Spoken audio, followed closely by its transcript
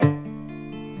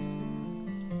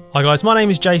Hi guys, my name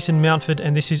is Jason Mountford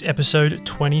and this is episode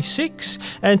 26,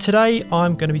 and today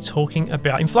I'm going to be talking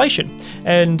about inflation.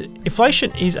 And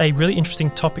inflation is a really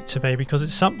interesting topic to me because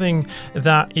it's something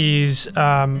that is,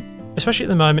 especially at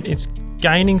the moment, it's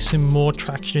gaining some more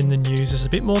traction in the news. There's a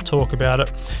bit more talk about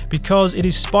it because it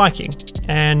is spiking,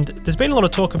 and there's been a lot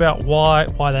of talk about why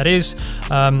that is,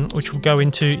 which we'll go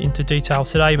into detail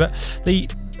today. But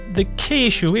the key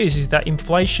issue is that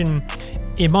inflation,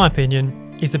 in my opinion,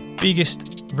 is the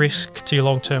biggest risk to your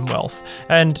long-term wealth.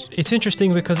 And it's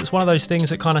interesting because it's one of those things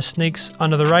that kind of sneaks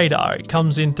under the radar. It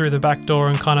comes in through the back door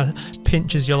and kind of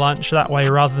pinches your lunch that way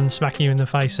rather than smacking you in the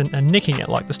face and nicking it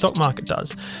like the stock market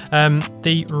does.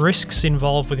 The risks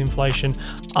involved with inflation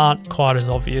aren't quite as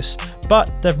obvious,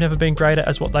 but they've never been greater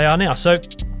as what they are now. So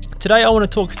today I want to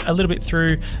talk a little bit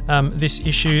through this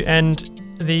issue, and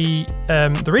the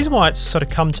reason why it's sort of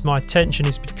come to my attention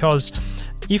is because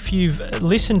if you've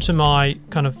listened to my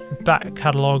kind of back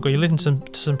catalogue or you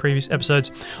listened to some previous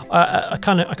episodes, I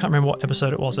can't remember what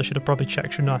episode it was. I should have probably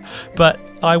checked, shouldn't I? But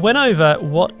I went over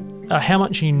how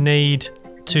much you need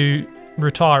to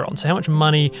retire on. So how much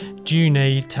money do you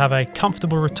need to have a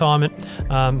comfortable retirement,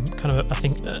 kind of, I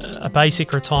think, a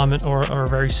basic retirement or a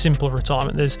very simple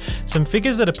retirement. There's some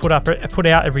figures that are put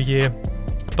out every year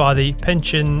by the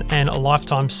Pension and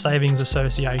Lifetime Savings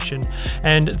Association,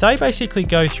 and they basically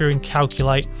go through and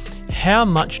calculate how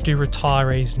much do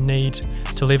retirees need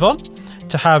to live on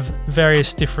to have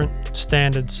various different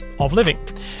standards of living.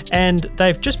 And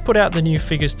they've just put out the new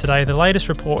figures today. The latest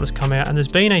report has come out and there's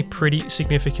been a pretty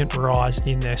significant rise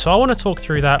in there. So I want to talk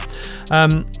through that,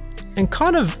 and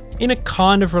kind of in a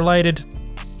kind of related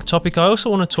topic, I also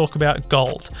want to talk about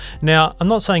gold. Now, I'm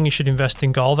not saying you should invest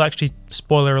in gold. Actually,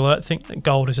 spoiler alert, I think that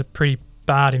gold is a pretty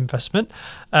bad investment.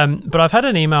 But I've had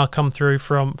an email come through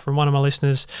from one of my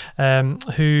listeners,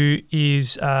 who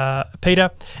is Peter,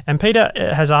 and Peter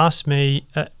has asked me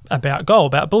about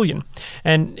gold, about bullion,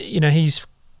 and he's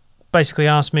basically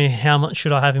asked me how much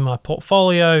should I have in my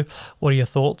portfolio. What are your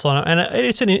thoughts on it? And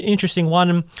it's an interesting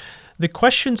one. The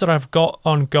questions that I've got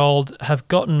on gold have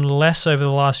gotten less over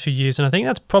the last few years, and I think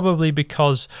that's probably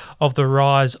because of the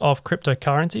rise of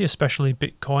cryptocurrency, especially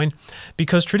Bitcoin,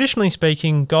 because traditionally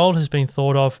speaking, gold has been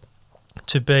thought of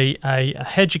to be a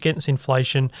hedge against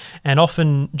inflation, and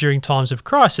often during times of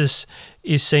crisis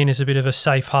is seen as a bit of a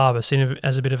safe harbor, seen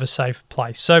as a bit of a safe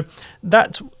place. So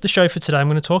that's the show for today. I'm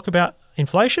going to talk about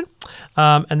inflation,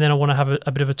 and then I want to have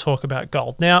a bit of a talk about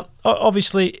gold. Now,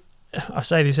 obviously, I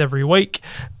say this every week,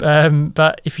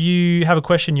 but if you have a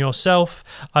question yourself,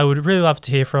 I would really love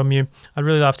to hear from you. I'd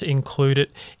really love to include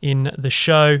it in the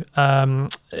show.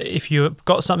 If you've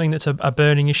got something that's a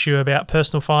burning issue about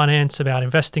personal finance, about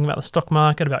investing, about the stock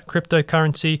market, about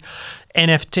cryptocurrency,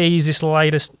 NFTs, this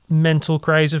latest mental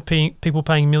craze of people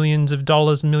paying millions of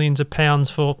dollars and millions of pounds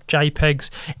for JPEGs,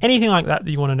 anything like that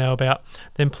you want to know about,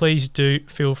 then please do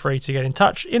feel free to get in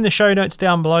touch. In the show notes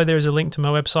down below, there is a link to my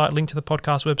website, link to the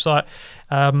podcast website.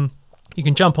 You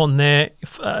can jump on there,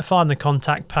 find the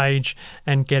contact page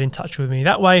and get in touch with me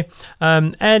that way.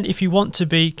 And if you want to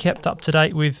be kept up to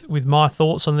date with my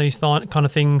thoughts on these kind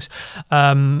of things,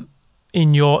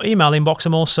 in your email inbox,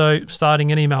 I'm also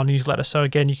starting an email newsletter. So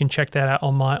again, you can check that out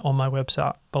on my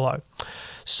website below.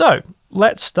 So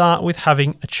let's start with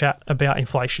having a chat about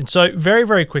inflation. So very,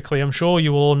 very quickly, I'm sure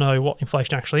you all know what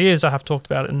inflation actually is. I have talked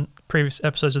about it in previous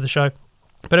episodes of the show.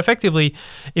 But effectively,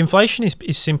 inflation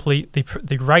is simply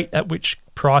the rate at which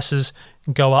prices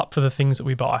go up for the things that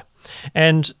we buy.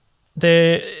 And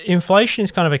inflation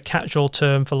is kind of a catch-all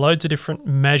term for loads of different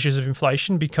measures of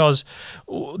inflation, because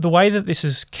the way that this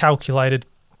is calculated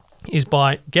is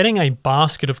by getting a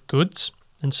basket of goods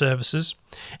and services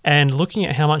and looking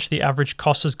at how much the average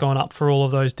cost has gone up for all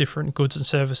of those different goods and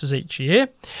services each year,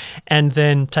 and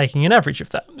then taking an average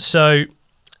of that. So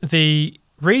the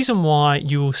reason why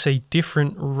you will see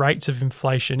different rates of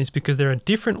inflation is because there are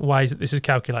different ways that this is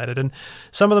calculated. And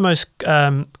some of the most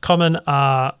common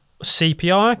are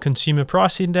CPI, Consumer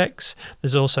Price Index.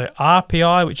 There's also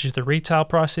RPI, which is the Retail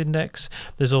Price Index.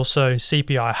 There's also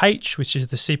CPIH, which is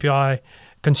the CPI,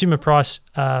 Consumer Price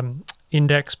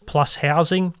Index plus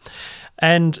housing.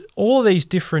 And all of these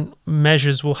different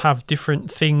measures will have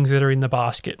different things that are in the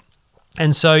basket.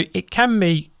 And so it can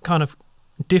be kind of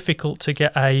difficult to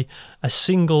get a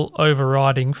single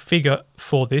overriding figure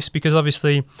for this, because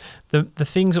obviously the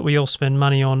things that we all spend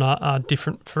money on are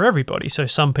different for everybody. So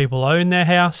some people own their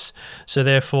house, so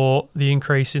therefore the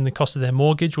increase in the cost of their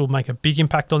mortgage will make a big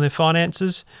impact on their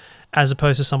finances, as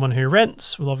opposed to someone who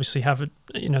rents will obviously have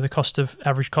the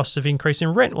average cost of increase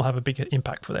in rent will have a bigger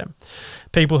impact for them.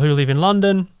 People who live in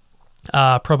London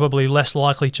are probably less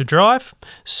likely to drive.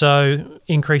 So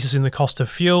increases in the cost of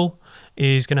fuel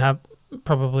is going to have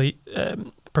probably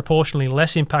proportionally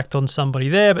less impact on somebody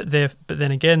there, but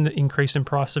then again, the increase in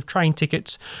price of train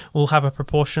tickets will have a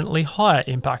proportionately higher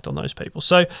impact on those people.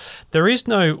 So there is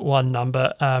no one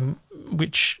number,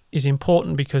 which is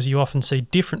important because you often see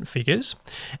different figures.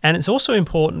 And it's also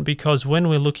important because when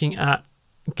we're looking at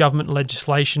government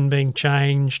legislation being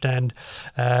changed and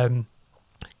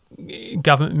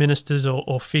government ministers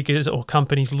or figures or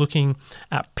companies looking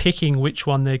at picking which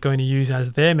one they're going to use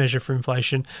as their measure for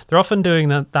inflation, they're often doing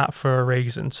that for a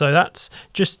reason. So that's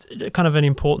just kind of an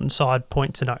important side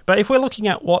point to note. But if we're looking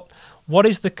at what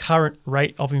is the current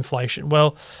rate of inflation?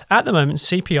 Well, at the moment,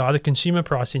 CPI, the Consumer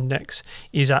Price Index,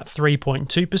 is at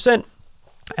 3.2%,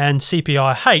 and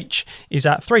CPIH is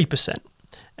at 3%.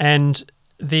 And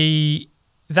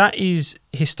that is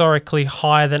historically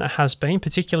higher than it has been,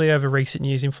 particularly over recent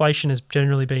years. Inflation has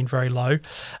generally been very low,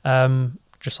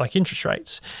 just like interest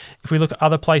rates. If we look at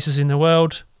other places in the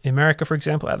world, America, for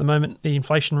example, at the moment, the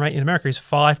inflation rate in America is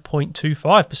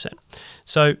 5.25%.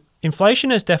 So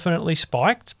inflation has definitely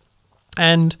spiked,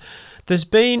 and there's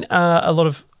been a lot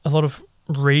of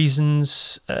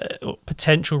reasons,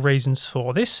 potential reasons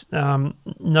for this.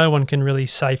 No one can really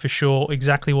say for sure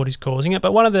exactly what is causing it,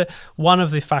 but one of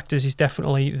the factors is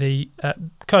definitely the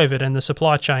COVID and the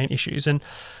supply chain issues. And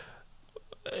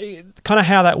kind of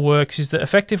how that works is that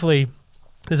effectively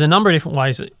there's a number of different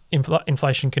ways that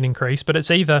inflation can increase, but it's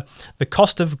either the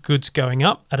cost of goods going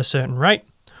up at a certain rate,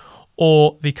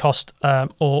 or the cost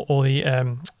or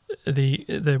the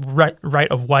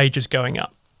rate of wages going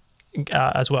up.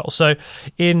 As well. So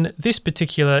in this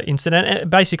particular incident,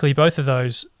 basically both of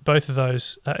those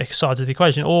sides of the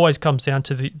equation always comes down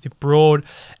to the broad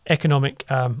economic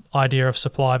idea of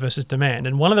supply versus demand.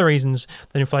 And one of the reasons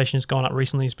that inflation has gone up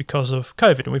recently is because of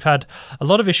COVID. And we've had a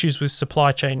lot of issues with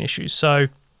supply chain issues. So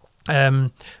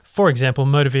for example,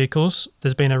 motor vehicles,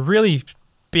 there's been a really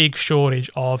big shortage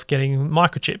of getting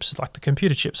microchips, like the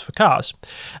computer chips for cars.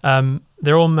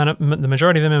 They're all the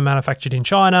majority of them are manufactured in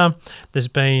China. There's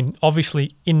been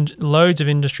obviously loads of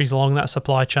industries along that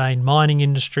supply chain: mining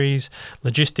industries,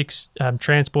 logistics,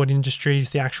 transport industries,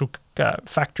 the actual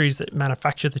factories that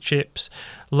manufacture the chips.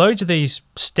 Loads of these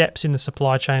steps in the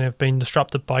supply chain have been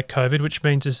disrupted by COVID, which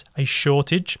means there's a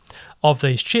shortage of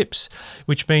these chips,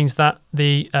 which means that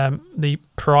the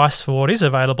price for what is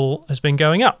available has been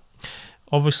going up.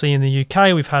 Obviously, in the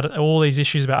UK, we've had all these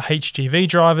issues about HGV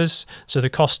drivers. So the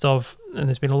cost of, and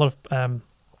there's been a lot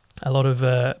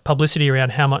of publicity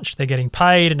around how much they're getting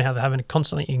paid and how they're having to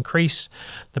constantly increase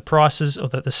the prices or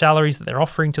the salaries that they're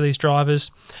offering to these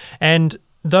drivers. And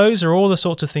those are all the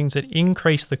sorts of things that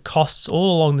increase the costs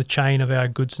all along the chain of our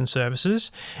goods and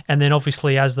services. And then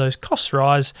obviously, as those costs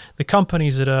rise, the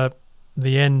companies that are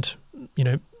the end,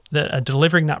 that are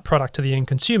delivering that product to the end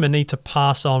consumer need to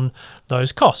pass on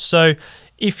those costs. So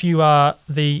if you are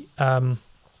the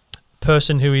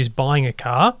person who is buying a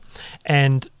car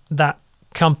and that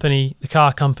company, the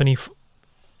car company,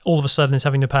 all of a sudden is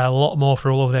having to pay a lot more for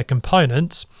all of their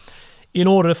components, in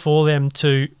order for them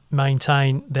to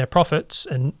maintain their profits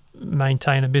and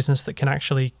maintain a business that can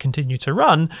actually continue to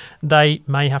run, they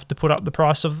may have to put up the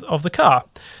price of the car.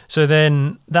 So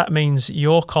then that means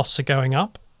your costs are going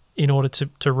up in order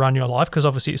to run your life, because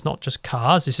obviously it's not just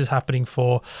cars. This is happening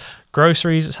for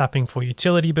groceries, it's happening for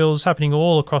utility bills, it's happening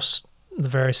all across the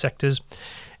various sectors.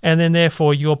 And then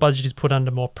therefore your budget is put under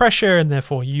more pressure, and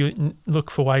therefore you look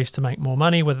for ways to make more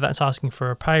money, whether that's asking for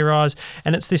a pay rise.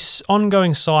 And it's this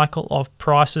ongoing cycle of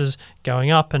prices going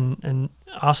up and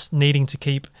us needing to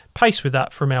keep pace with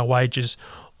that from our wages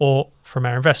or from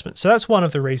our investments. So that's one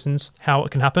of the reasons how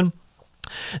it can happen.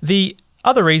 The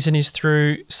other reason is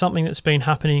through something that's been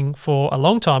happening for a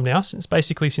long time now, since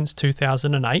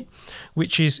 2008,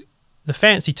 which is, the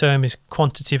fancy term is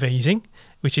quantitative easing,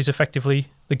 which is effectively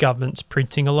the government's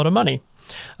printing a lot of money.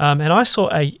 And I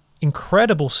saw a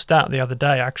incredible stat the other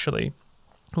day, actually,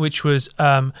 which was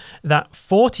that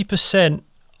 40%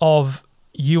 of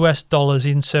US dollars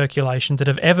in circulation that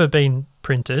have ever been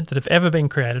printed, that have ever been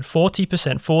created,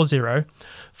 40%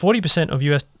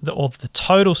 of the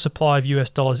total supply of US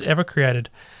dollars ever created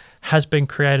has been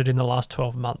created in the last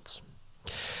 12 months.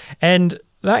 And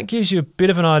that gives you a bit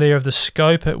of an idea of the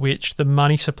scope at which the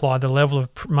money supply, the level of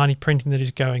money printing that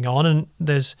is going on. And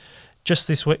there's just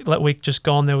this week just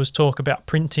gone, there was talk about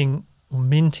minting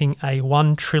a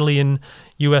 $1 trillion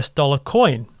US dollar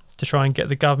coin to try and get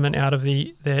the government out of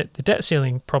the debt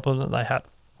ceiling problem that they had.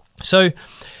 So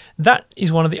that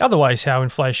is one of the other ways how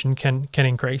inflation can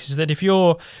increase, is that if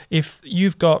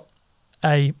you've got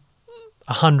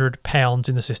 £100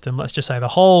 in the system, let's just say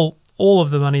all all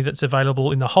of the money that's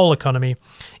available in the whole economy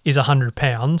is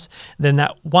 £100, then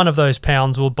that one of those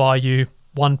pounds will buy you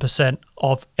 1%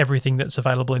 of everything that's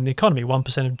available in the economy,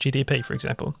 1% of GDP, for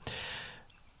example.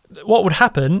 What would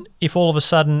happen if all of a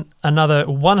sudden another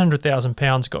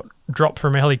 £100,000 got dropped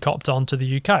from a helicopter onto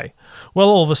the UK? Well,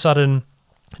 all of a sudden,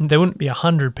 there wouldn't be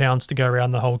 £100 to go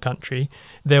around the whole country.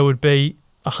 There would be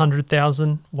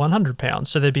 £100,100.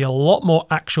 So there'd be a lot more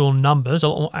actual numbers, a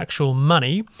lot more actual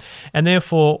money, and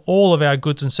therefore all of our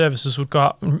goods and services would go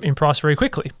up in price very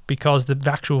quickly because the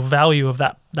actual value of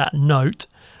that note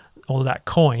or that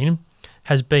coin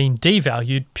has been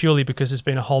devalued purely because there's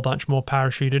been a whole bunch more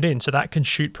parachuted in. So that can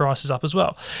shoot prices up as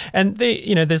well. And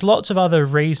there's lots of other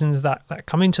reasons that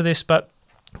come into this, but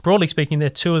broadly speaking, they're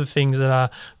two of the things that are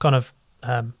kind of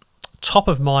top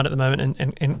of mind at the moment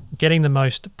and getting the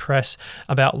most press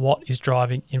about what is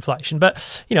driving inflation. But,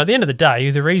 at the end of the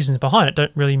day, the reasons behind it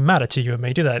don't really matter to you and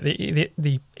me, do they?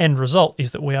 The end result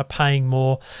is that we are paying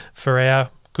more for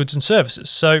our goods and services.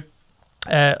 So,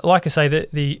 like I say,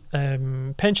 the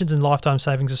Pensions and Lifetime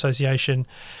Savings Association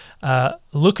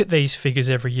look at these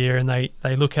figures every year, and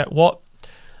they look at what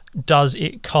does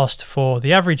it cost for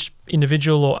the average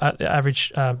individual or the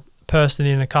average person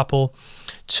in a couple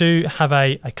to have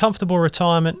a comfortable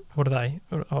retirement. What are they?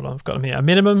 Hold on, I've got them here. A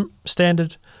minimum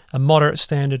standard, a moderate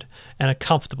standard, and a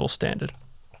comfortable standard.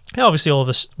 Now, obviously, all of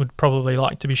us would probably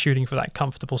like to be shooting for that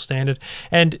comfortable standard.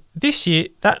 And this year,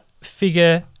 that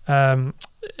figure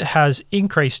has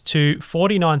increased to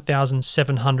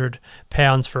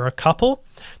 £49,700 for a couple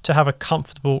to have a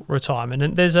comfortable retirement.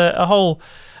 And there's a whole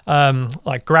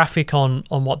graphic on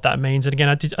what that means. And again,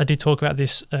 I did talk about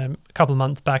this a couple of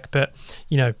months back, but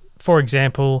for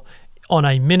example, on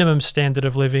a minimum standard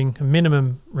of living, a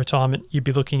minimum retirement, you'd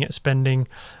be looking at spending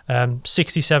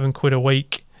 67 quid a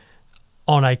week.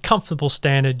 On a comfortable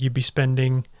standard, you'd be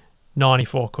spending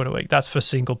 94 quid a week. That's for a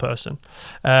single person.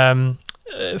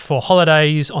 For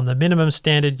holidays, on the minimum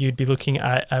standard, you'd be looking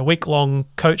at a week-long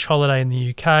coach holiday in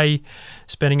the UK,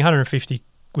 spending 150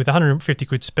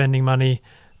 quid spending money,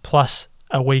 plus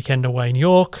a weekend away in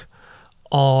York.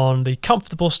 On the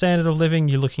comfortable standard of living,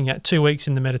 you're looking at 2 weeks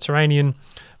in the Mediterranean,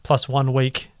 plus 1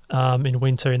 week in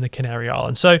winter in the Canary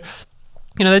Islands. So,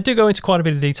 they do go into quite a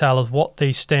bit of detail of what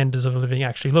these standards of living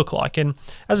actually look like. And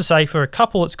as I say, for a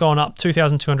couple, it's gone up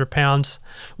 £2,200,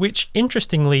 which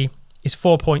interestingly is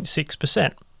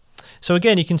 4.6%. So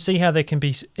again, you can see how there can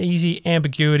be easy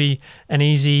ambiguity and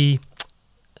easy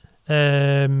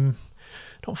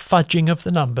not fudging of the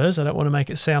numbers. I don't want to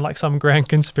make it sound like some grand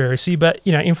conspiracy, but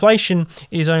inflation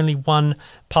is only one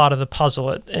part of the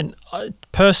puzzle. And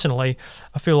personally,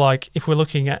 I feel like if we're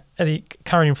looking at the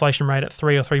current inflation rate at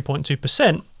 3 or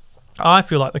 3.2%, I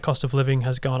feel like the cost of living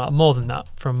has gone up more than that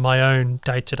from my own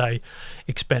day-to-day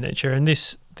expenditure. And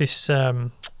this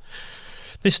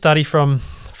study from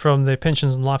the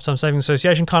Pensions and Lifetime Savings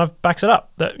Association kind of backs it up.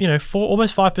 That for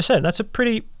almost 5%, that's a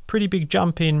pretty big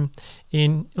jump in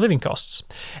living costs.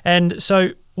 And so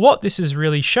what this is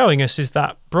really showing us is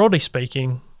that, broadly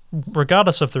speaking,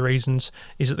 regardless of the reasons,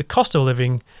 is that the cost of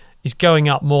living is going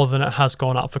up more than it has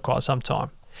gone up for quite some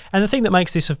time. And the thing that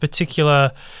makes this of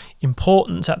particular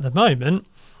importance at the moment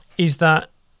is that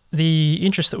the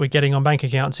interest that we're getting on bank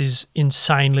accounts is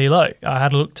insanely low. I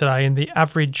had a look today, and the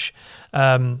average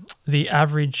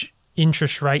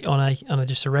interest rate on a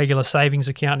just a regular savings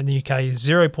account in the UK is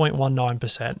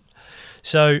 0.19%.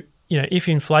 So, if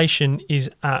inflation is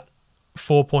at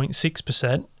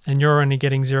 4.6% and you're only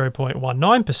getting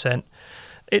 0.19%,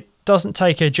 it doesn't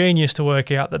take a genius to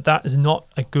work out that that is not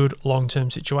a good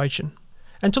long-term situation.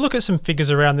 And to look at some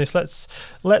figures around this,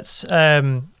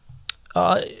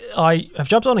 I have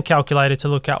jumped on a calculator to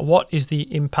look at what is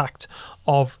the impact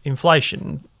of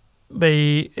inflation.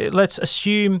 Let's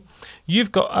assume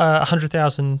you've got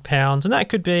 £100,000, and that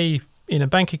could be in a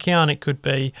bank account, it could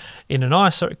be in an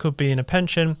ISA, it could be in a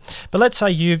pension. But let's say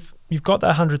you've got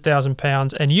that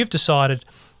 £100,000 and you've decided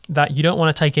that you don't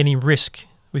want to take any risk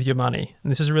with your money.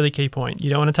 And this is a really key point. You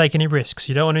don't want to take any risks.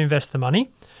 You don't want to invest the money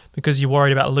because you're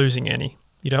worried about losing any.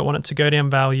 You don't want it to go down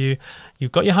value.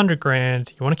 You've got your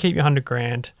 $100,000. You want to keep your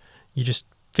 $100,000. You just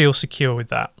feel secure with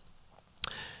that.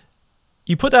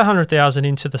 You put that $100,000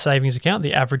 into the savings account,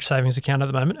 the average savings account at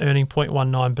the moment, earning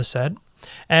 0.19%.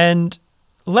 And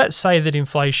let's say that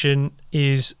inflation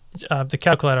is, the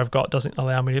calculator I've got doesn't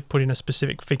allow me to put in a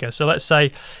specific figure. So let's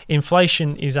say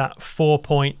inflation is at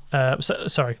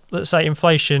let's say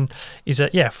inflation is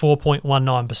at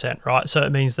 4.19%, right? So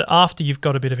it means that after you've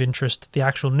got a bit of interest, the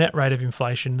actual net rate of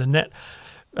inflation, the net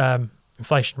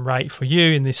inflation rate for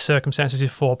you in this circumstances is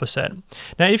 4%.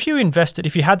 Now, if you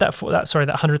had that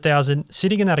 100,000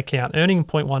 sitting in that account earning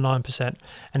 0.19%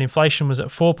 and inflation was at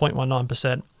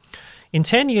 4.19%, in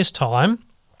 10 years' time,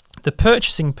 the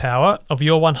purchasing power of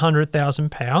your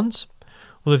 £100,000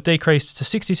 will have decreased to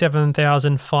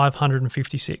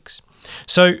 67,556.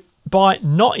 So by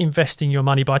not investing your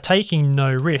money, by taking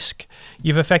no risk,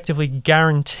 you've effectively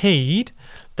guaranteed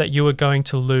that you are going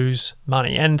to lose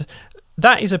money. And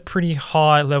that is a pretty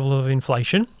high level of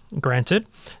inflation, granted.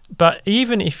 But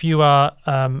even if we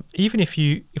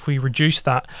reduce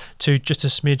that to just a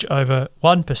smidge over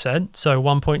 1%, so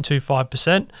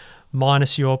 1.25%,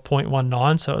 minus your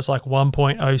 0.19, so it's like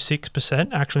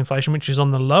 1.06% actual inflation, which is on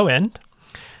the low end.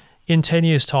 In 10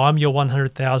 years' time, your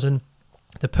 100,000,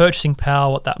 the purchasing power,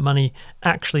 what that money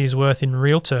actually is worth in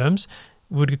real terms,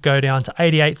 would go down to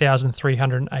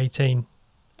 $88,318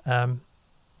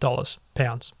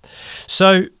 pounds.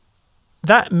 So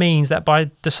that means that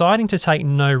by deciding to take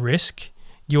no risk,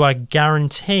 you are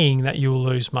guaranteeing that you will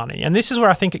lose money. And this is where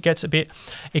I think it gets it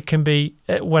can be,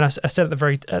 when I said at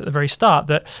the very start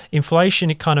that inflation,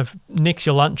 it kind of nicks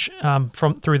your lunch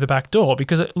through the back door,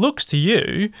 because it looks to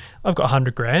you, I've got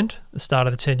 100 grand at the start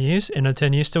of the 10 years, in the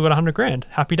 10 years still got 100 grand.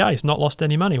 Happy days, not lost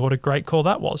any money. What a great call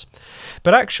that was.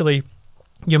 But actually,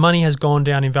 your money has gone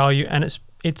down in value, and it's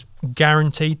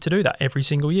guaranteed to do that every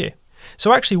single year.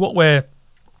 So actually what we're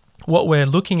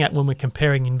looking at when we're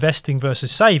comparing investing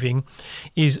versus saving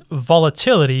is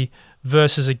volatility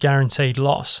versus a guaranteed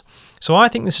loss. So I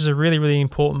think this is a really, really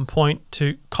important point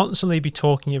to constantly be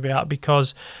talking about,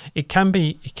 because it can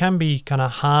be kind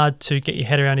of hard to get your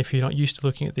head around if you're not used to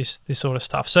looking at this sort of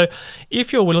stuff. So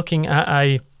if you're looking at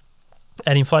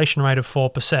an inflation rate of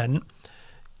 4%,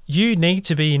 you need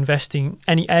to be investing,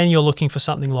 and you're looking for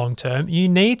something long term, you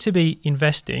need to be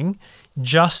investing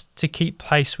just to keep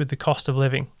pace with the cost of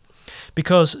living.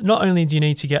 Because not only do you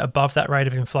need to get above that rate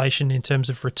of inflation in terms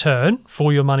of return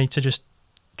for your money to just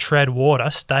tread water,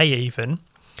 stay even,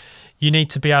 you need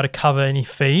to be able to cover any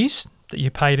fees that you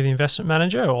pay to the investment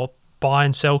manager or buy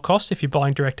and sell costs if you're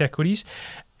buying direct equities,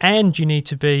 and you need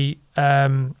to be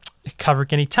covering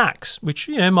any tax, which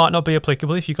might not be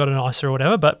applicable if you've got an ISA or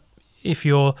whatever, but if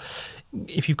you've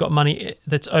got money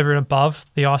that's over and above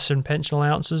the ISA and pension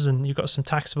allowances and you've got some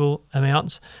taxable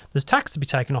amounts, there's tax to be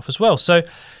taken off as well. So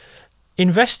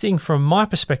investing, from my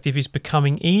perspective, is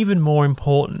becoming even more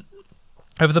important.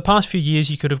 Over the past few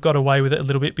years, you could have got away with it a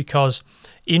little bit because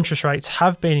interest rates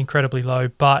have been incredibly low,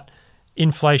 but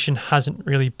inflation hasn't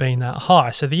really been that high.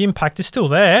 So the impact is still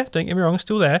there, don't get me wrong, it's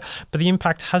still there, but the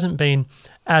impact hasn't been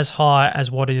as high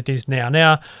as what it is now.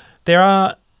 Now, there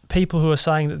are people who are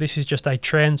saying that this is just a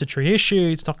transitory issue,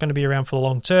 it's not going to be around for the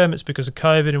long term, it's because of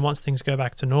COVID, and once things go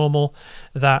back to normal,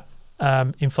 that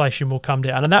inflation will come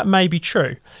down. And that may be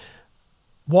true.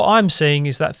 What I'm seeing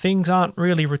is that things aren't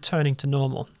really returning to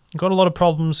normal. You've got a lot of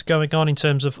problems going on in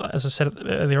terms of, as I said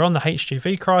earlier on, the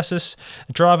HGV crisis,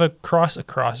 driver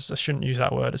crisis. I shouldn't use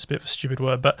that word, it's a bit of a stupid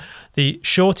word, but the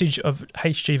shortage of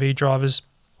HGV drivers,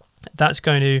 that's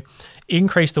going to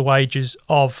increase the wages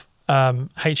of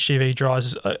HGV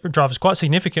drivers quite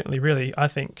significantly, really, I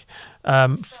think,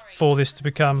 for this to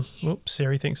become... Oops,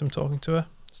 Siri thinks I'm talking to her.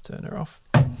 Let's turn her off.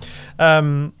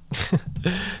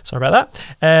 Sorry about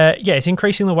that. It's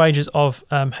increasing the wages of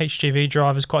HGV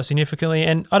drivers quite significantly.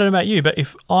 And I don't know about you, but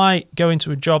if I go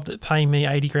into a job that pay me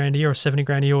 80 grand a year or 70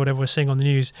 grand a year, or whatever we're seeing on the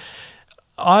news,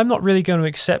 I'm not really going to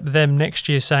accept them next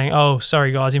year saying, oh,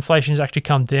 sorry guys, inflation's actually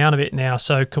come down a bit now,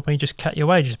 so could we just cut your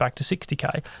wages back to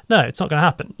 60k? No, it's not going to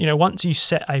happen. Once you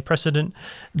set a precedent,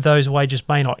 those wages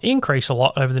may not increase a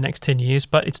lot over the next 10 years,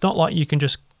 but it's not like you can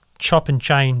just chop and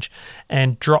change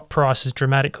and drop prices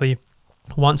dramatically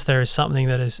once there is something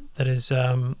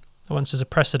once there's a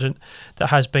precedent that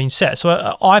has been set.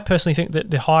 So I personally think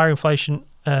that the higher inflation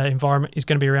environment is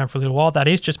going to be around for a little while. That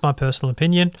is just my personal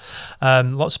opinion.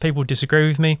 Lots of people disagree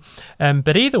with me,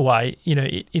 but either way,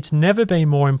 it's never been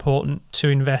more important to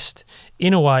invest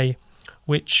in a way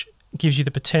which gives you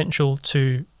the potential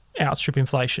to outstrip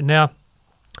inflation. Now,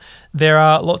 there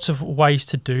are lots of ways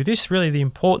to do this. Really, the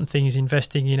important thing is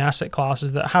investing in asset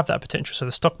classes that have that potential. So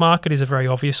the stock market is a very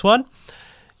obvious one.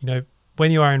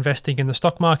 When you are investing in the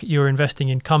stock market, you're investing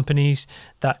in companies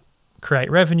that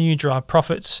create revenue, drive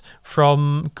profits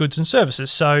from goods and services.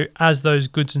 So as those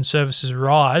goods and services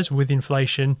rise with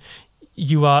inflation,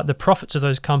 the profits of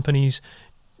those companies,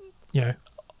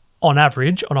 on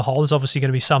average, on a whole, there's obviously going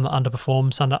to be some that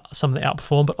underperform, some that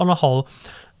outperform, but on a whole,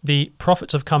 the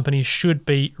profits of companies should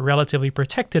be relatively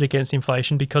protected against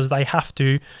inflation because they have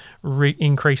to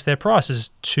increase their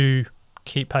prices to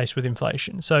keep pace with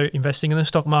inflation. So investing in the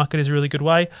stock market is a really good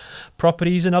way.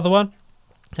 Property is another one.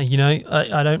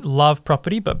 I don't love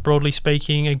property, but broadly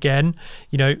speaking, again,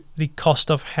 the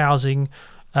cost of housing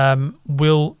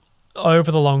will,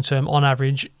 over the long term, on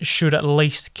average, should at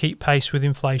least keep pace with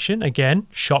inflation. Again,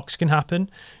 shocks can happen,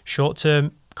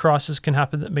 short-term crises can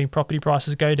happen that mean property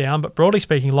prices go down, but broadly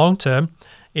speaking, long term,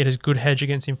 it is a good hedge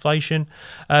against inflation.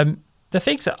 The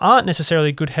things that aren't necessarily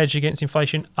a good hedge against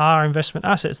inflation are investment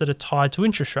assets that are tied to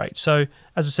interest rates. So,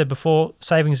 as I said before,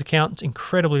 savings accounts,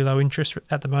 incredibly low interest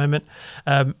at the moment.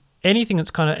 Anything that's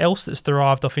kind of else that's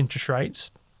derived off interest rates,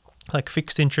 like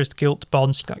fixed interest, gilt,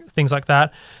 bonds, things like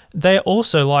that, they're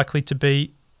also likely to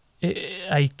be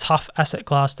a tough asset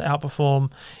class to outperform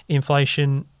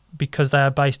inflation because they are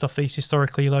based off these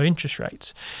historically low interest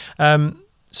rates.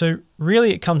 So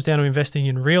really, it comes down to investing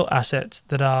in real assets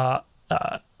that are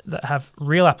that have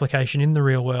real application in the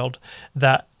real world,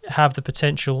 that have the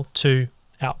potential to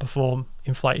outperform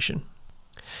inflation.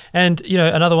 And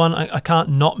another one I can't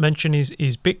not mention is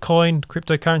Bitcoin,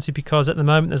 cryptocurrency, because at the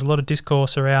moment there's a lot of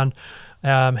discourse around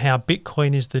how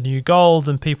Bitcoin is the new gold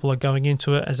and people are going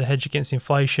into it as a hedge against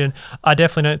inflation. I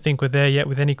definitely don't think we're there yet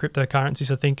with any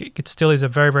cryptocurrencies. I think it still is a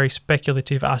very, very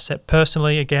speculative asset.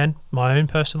 Personally, again, my own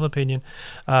personal opinion,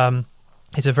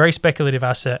 it's a very speculative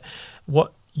asset.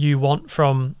 What you want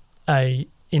from a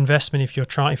investment, if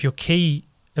your key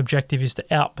objective is to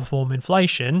outperform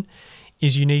inflation,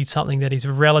 is you need something that is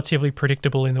relatively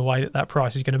predictable in the way that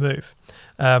price is going to move.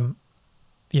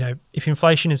 If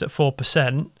inflation is at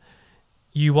 4%,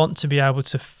 you want to be able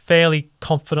to fairly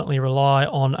confidently rely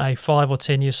on a 5 or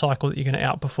 10 year cycle that you're going to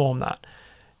outperform that.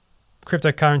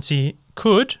 Cryptocurrency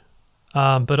could,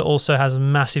 but it also has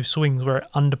massive swings where it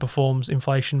underperforms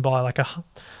inflation by like a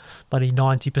bloody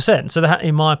 90%. So that,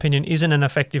 in my opinion, isn't an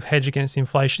effective hedge against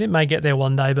inflation. It may get there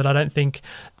one day, but I don't think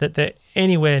that they're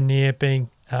anywhere near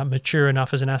being mature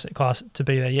enough as an asset class to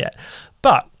be there yet.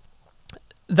 But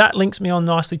that links me on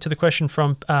nicely to the question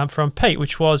from Pete,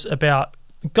 which was about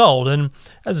gold. And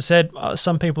as I said,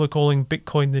 some people are calling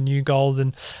Bitcoin the new gold,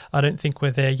 and I don't think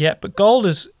we're there yet. But gold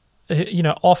is,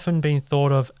 often been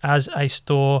thought of as a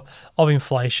store of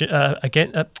inflation, a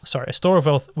store of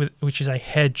wealth, which is a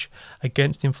hedge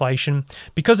against inflation,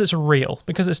 because it's real,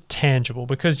 because it's tangible,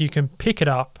 because you can pick it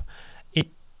up.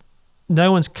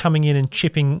 No one's coming in and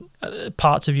chipping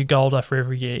parts of your gold off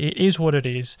every year. It is what it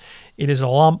is. It is a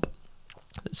lump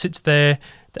that sits there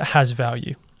that has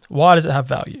value. Why does it have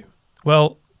value?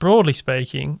 Well, broadly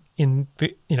speaking,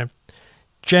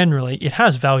 generally it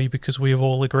has value because we have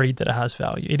all agreed that it has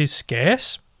value. It is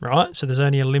scarce, right? So there's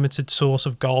only a limited source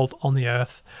of gold on the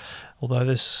earth, although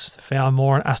there's found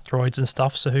more on asteroids and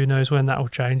stuff. So who knows when that will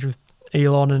change with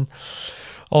Elon and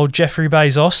old Jeffrey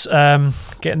Bezos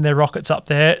getting their rockets up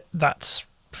there. That's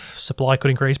supply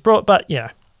could increase. But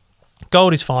yeah,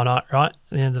 gold is finite, right? At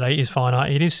the end of the day, it is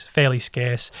finite. It is fairly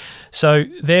scarce. So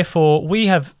therefore, we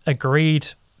have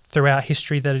agreed throughout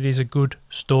history that it is a good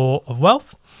store of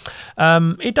wealth.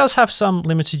 It does have some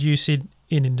limited use in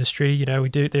industry.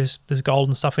 There's gold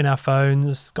and stuff in our phones.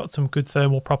 It's got some good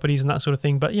thermal properties and that sort of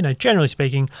thing. But generally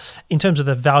speaking, in terms of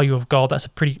the value of gold, that's a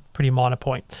pretty minor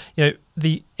point.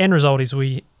 The end result is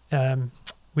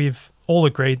we've all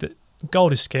agreed that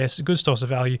gold is scarce, it's a good source of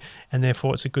value, and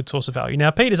therefore it's a good source of value. Now,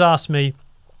 Peter's asked me,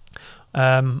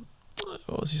 what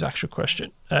was his actual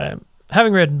question?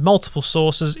 Having read multiple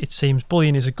sources, it seems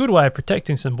bullion is a good way of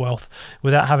protecting some wealth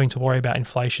without having to worry about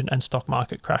inflation and stock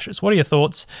market crashes. What are your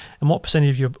thoughts, and what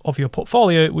percentage of your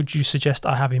portfolio would you suggest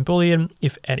I have in bullion,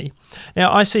 if any? Now,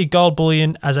 I see gold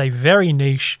bullion as a very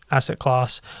niche asset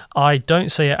class. I don't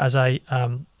see it as a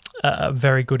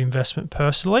very good investment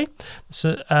personally.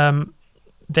 So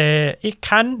it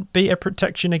can be a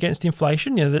protection against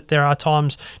inflation. That there are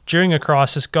times during a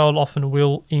crisis, gold often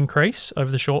will increase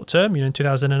over the short term. In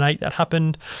 2008 that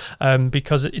happened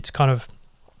because it's kind of,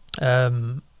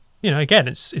 again,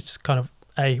 it's kind of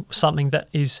something that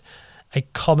is a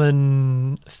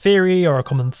common theory or a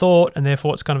common thought, and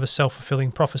therefore it's kind of a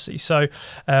self-fulfilling prophecy. So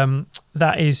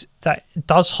that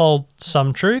does hold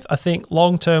some truth. I think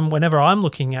long term, whenever I'm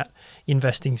looking at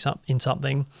investing in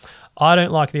something, I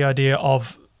don't like the idea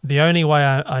of the only way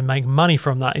I make money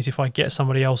from that is if I get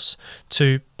somebody else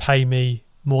to pay me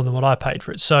more than what I paid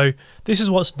for it. So this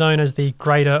is what's known as the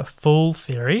greater fool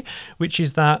theory, which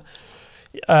is that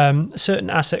certain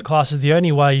asset classes, the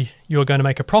only way you're going to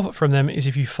make a profit from them is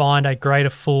if you find a greater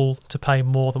fool to pay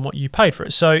more than what you paid for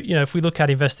it. So, if we look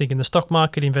at investing in the stock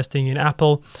market, investing in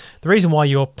Apple, the reason why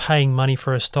you're paying money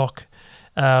for a stock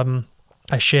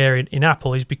a share in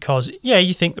Apple is because,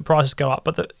 you think the prices go up,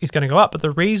 but it's going to go up. But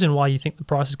the reason why you think the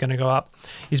price is going to go up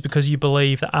is because you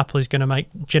believe that Apple is going to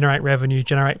generate revenue,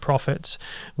 generate profits,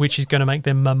 which is going to make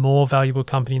them a more valuable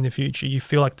company in the future. You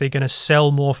feel like they're going to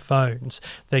sell more phones.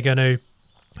 They're going to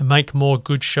make more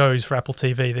good shows for Apple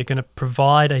TV. They're going to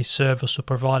provide a service or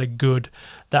provide a good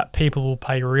that people will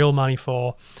pay real money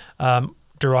for,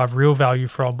 derive real value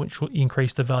from, which will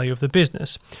increase the value of the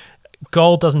business.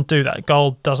 Gold doesn't do that.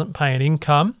 Gold doesn't pay an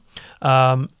income.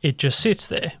 It just sits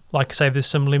there. Like I say, there's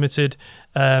some limited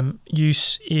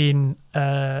use in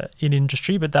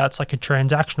industry, but that's like a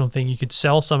transactional thing. You could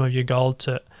sell some of your gold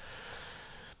to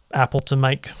Apple to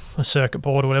make a circuit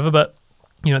board or whatever, but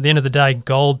at the end of the day,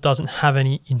 gold doesn't have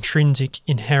any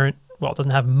it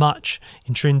doesn't have much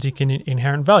intrinsic and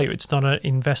inherent value. It's not an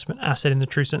investment asset in the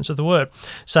true sense of the word.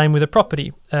 Same with a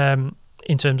property,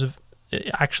 in terms of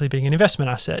actually being an investment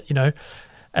asset.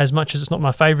 As much as it's not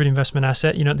my favorite investment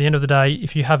asset, at the end of the day,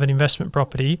 if you have an investment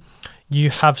property, you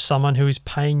have someone who is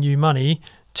paying you money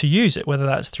to use it, whether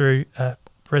that's through a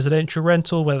residential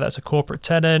rental, whether that's a corporate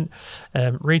tenant,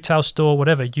 retail store,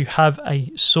 whatever. You have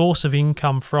a source of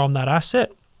income from that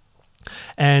asset,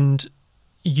 and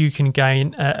you can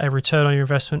gain a return on your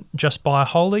investment just by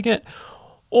holding it,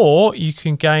 or you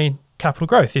can gain capital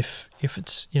growth if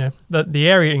it's the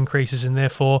area increases, and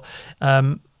therefore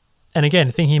and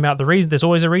again, thinking about the reason, there's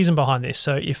always a reason behind this.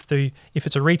 So if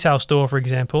it's a retail store, for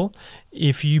example,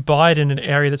 if you buy it in an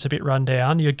area that's a bit run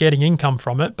down, you're getting income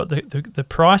from it, but the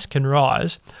price can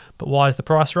rise. But why is the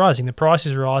price rising? The price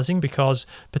is rising because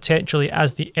potentially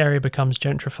as the area becomes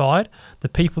gentrified, the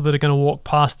people that are going to walk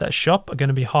past that shop are going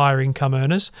to be higher income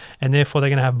earners, and therefore they're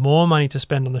going to have more money to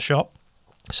spend on the shop.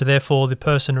 So therefore, the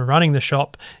person running the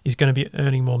shop is going to be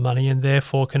earning more money and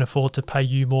therefore can afford to pay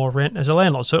you more rent as a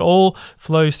landlord. So it all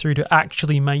flows through to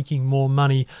actually making more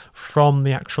money from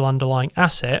the actual underlying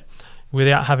asset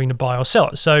without having to buy or sell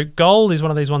it. So gold is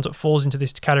one of these ones that falls into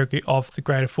this category of the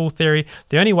greater fool theory.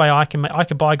 The only way I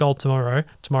could buy gold tomorrow.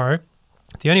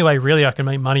 The only way really I can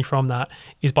make money from that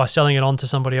is by selling it on to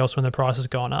somebody else when the price has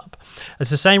gone up. It's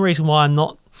the same reason why I'm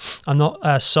not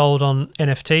sold on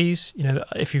NFTs.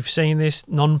 If you've seen this,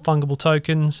 non-fungible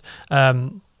tokens,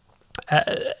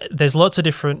 there's lots of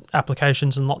different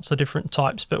applications and lots of different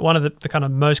types, but one of the kind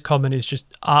of most common is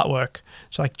just artwork.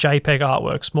 So like JPEG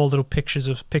artwork, small little pictures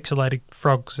of pixelated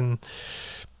frogs and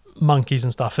monkeys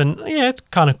and stuff. And it's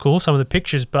kind of cool, some of the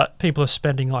pictures, but people are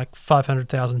spending like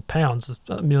 £500,000,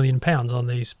 £1 million on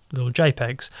these little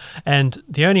JPEGs. And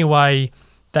the only way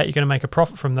that you're going to make a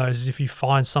profit from those is if you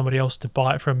find somebody else to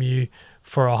buy it from you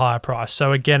for a higher price.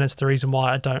 So again, it's the reason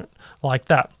why I don't like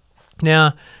that.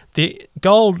 Now, the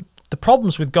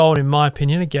problems with gold, in my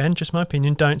opinion, again, just my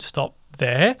opinion, don't stop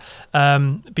there,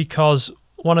 because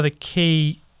one of the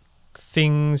key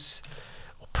things,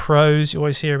 pros you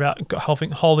always hear about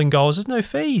holding gold is there's no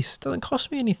fees. It doesn't cost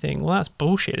me anything. Well, that's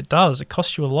bullshit. It does. It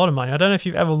costs you a lot of money. I don't know if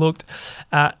you've ever looked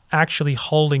at actually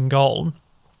holding gold.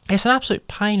 It's an absolute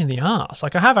pain in the ass.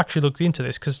 Like, I have actually looked into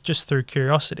this just through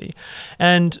curiosity,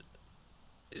 and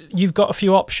you've got a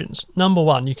few options. Number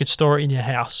one, you could store it in your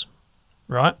house,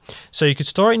 right? So you could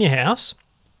store it in your house,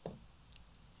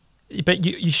 but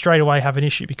you straight away have an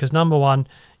issue because number one,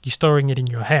 you're storing it in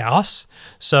your house.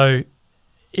 So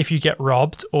if you get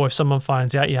robbed or if someone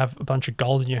finds out you have a bunch of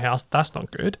gold in your house, that's not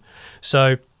good.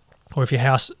 So, or if your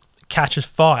house catches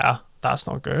fire, that's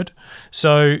not good.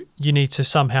 So you need to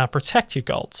somehow protect your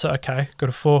gold. So, okay, got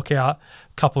to fork out a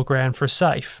couple grand for a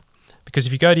safe. Because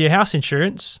if you go to your house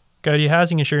insurance, go to your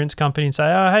housing insurance company and say,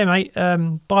 oh, hey, mate,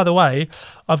 by the way,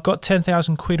 I've got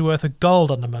 10,000 quid worth of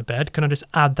gold under my bed. Can I just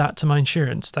add that to my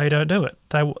insurance? They don't do it.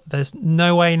 There's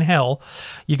no way in hell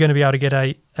you're going to be able to get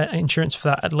a insurance for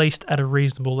that, at least at a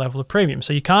reasonable level of premium.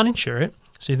 So you can't insure it.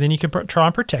 So then you can try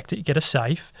and protect it. You get a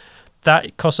safe.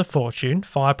 That costs a fortune.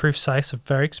 Fireproof safes are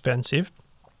very expensive.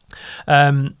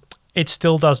 It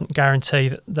still doesn't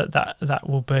guarantee that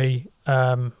will be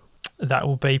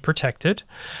protected.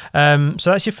 So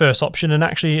that's your first option. And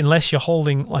actually, unless you're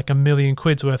holding like $1 million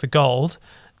worth of gold,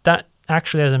 that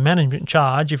actually has a management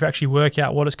charge. If you actually work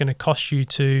out what it's going to cost you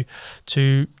to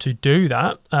do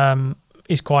that,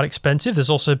 is quite expensive. There's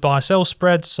also buy-sell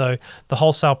spreads, so the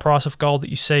wholesale price of gold that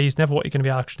you see is never what you're going to be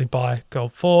able to actually buy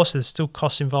gold for, so there's still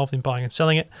costs involved in buying and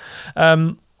selling it.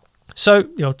 So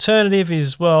the alternative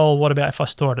is, well, what about if I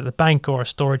store it at the bank or a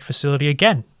storage facility?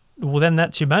 Again, well, then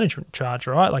that's your management charge,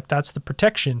 right? Like, that's the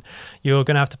protection. You're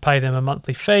going to have to pay them a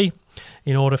monthly fee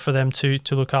in order for them to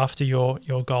look after your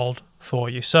gold for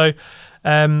you. So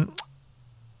and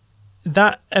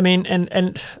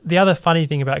the other funny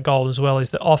thing about gold as well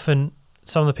is that often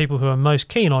some of the people who are most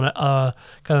keen on it are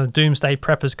kind of doomsday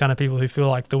preppers, kind of people who feel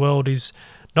like the world is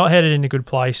not headed in a good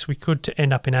place. We could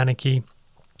end up in anarchy,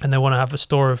 and they want to have a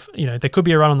store of, there could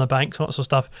be a run on the banks and all that sort of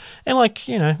stuff. And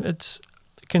it's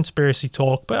conspiracy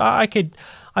talk, but I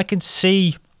could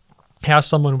see how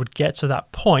someone would get to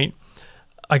that point.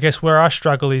 I guess where I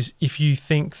struggle is if you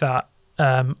think that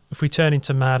if we turn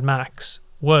into Mad Max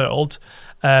world,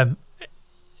 I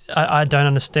don't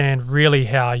understand really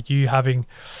how you having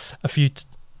a few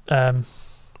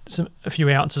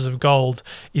ounces of gold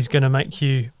is going to make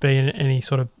you be in any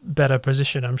sort of better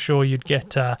position. I'm sure you'd get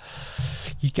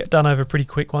done over pretty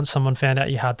quick once someone found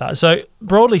out you had that. So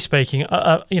broadly speaking,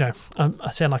 I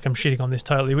sound like I'm shitting on this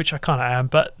totally, which I kind of am.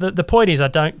 But the point is, I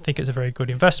don't think it's a very good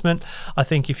investment. I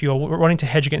think if you're wanting to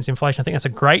hedge against inflation, I think that's a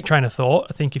great train of thought.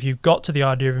 I think if you've got to the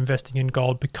idea of investing in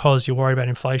gold because you're worried about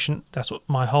inflation, that's what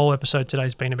my whole episode today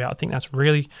has been about. I think that's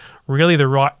really, really the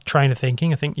right train of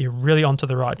thinking. I think you're really onto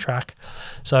the right track.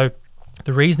 So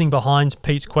the reasoning behind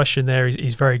Pete's question there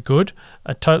is very good.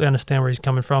 I totally understand where he's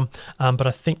coming from, but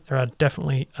I think there are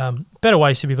definitely better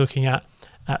ways to be looking at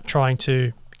trying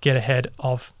to get ahead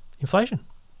of inflation.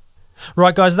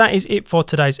 Right, guys, that is it for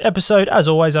today's episode. As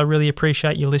always, I really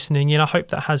appreciate you listening in. I hope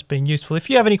that has been useful. If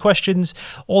you have any questions,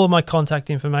 all of my contact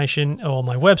information or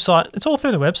my website, it's all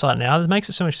through the website now. It makes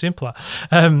it so much simpler.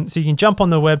 So you can jump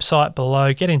on the website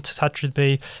below, get in touch with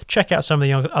me, check out some of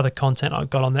the other content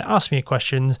I've got on there, ask me a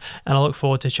question, and I look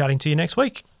forward to chatting to you next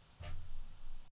week.